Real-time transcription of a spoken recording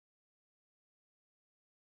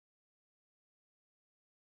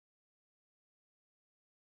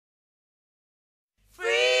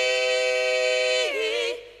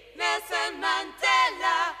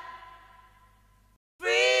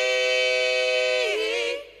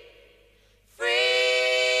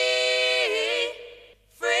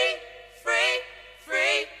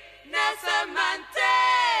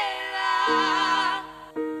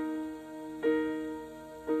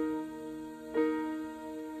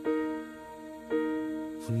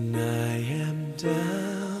When I am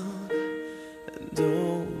down and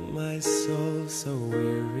oh my soul so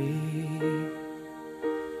weary,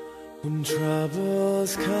 when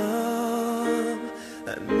troubles come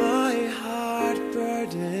and my heart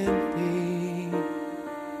burden me,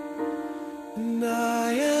 and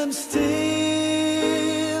I am still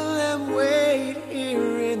and wait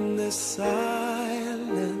here in the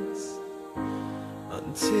silence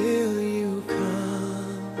until you come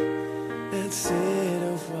and sit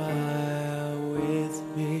a while with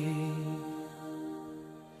me.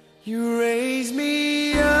 You raise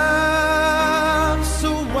me up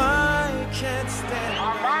so I can't stand.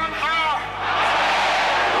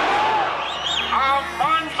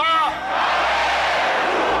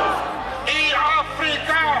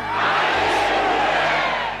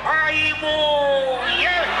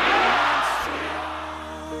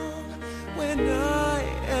 When I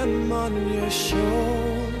am on your shoulders,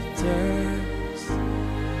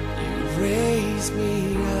 you raise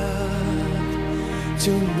me up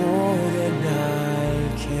to more than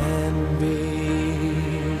I can be.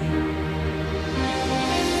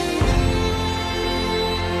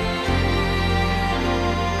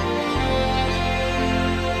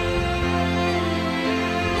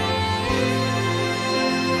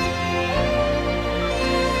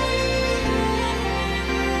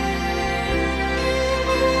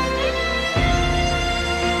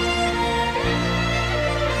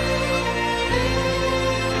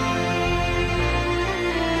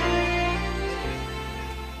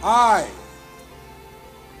 I,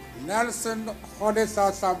 Nelson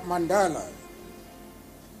Mandela,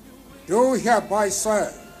 do hereby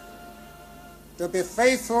swear to be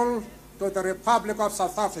faithful to the Republic of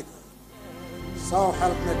South Africa. So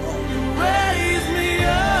help me God. Raise me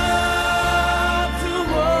up to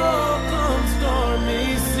walk on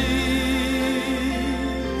stormy seas.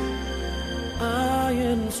 I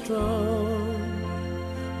am strong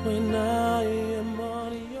when I am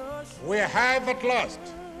on your shore. We have at last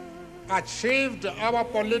achieved our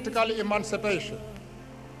political emancipation.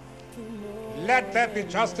 Let there be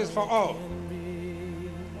justice for all.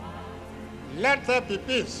 Let there be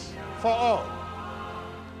peace for all.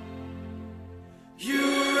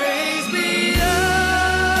 You raise me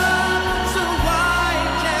up so I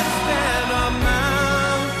can stand on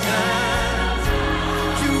mountains.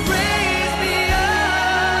 You raise me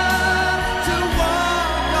up to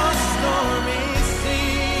walk on stormy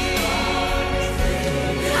seas.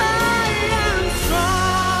 I am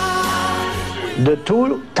strong. The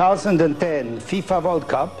 2010 FIFA World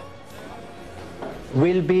Cup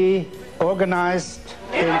will be organized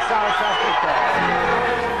in South Africa.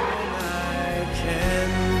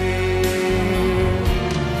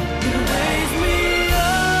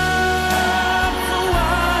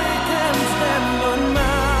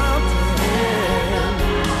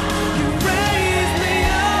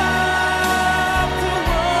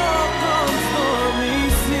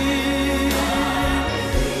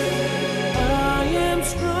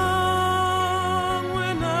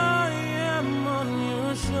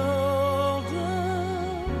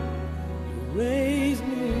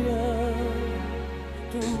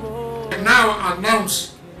 Now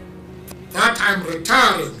announce that I'm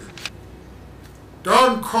retiring.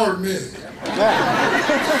 Don't call me.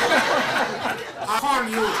 I call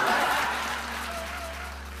you.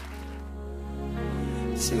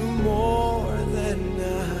 To more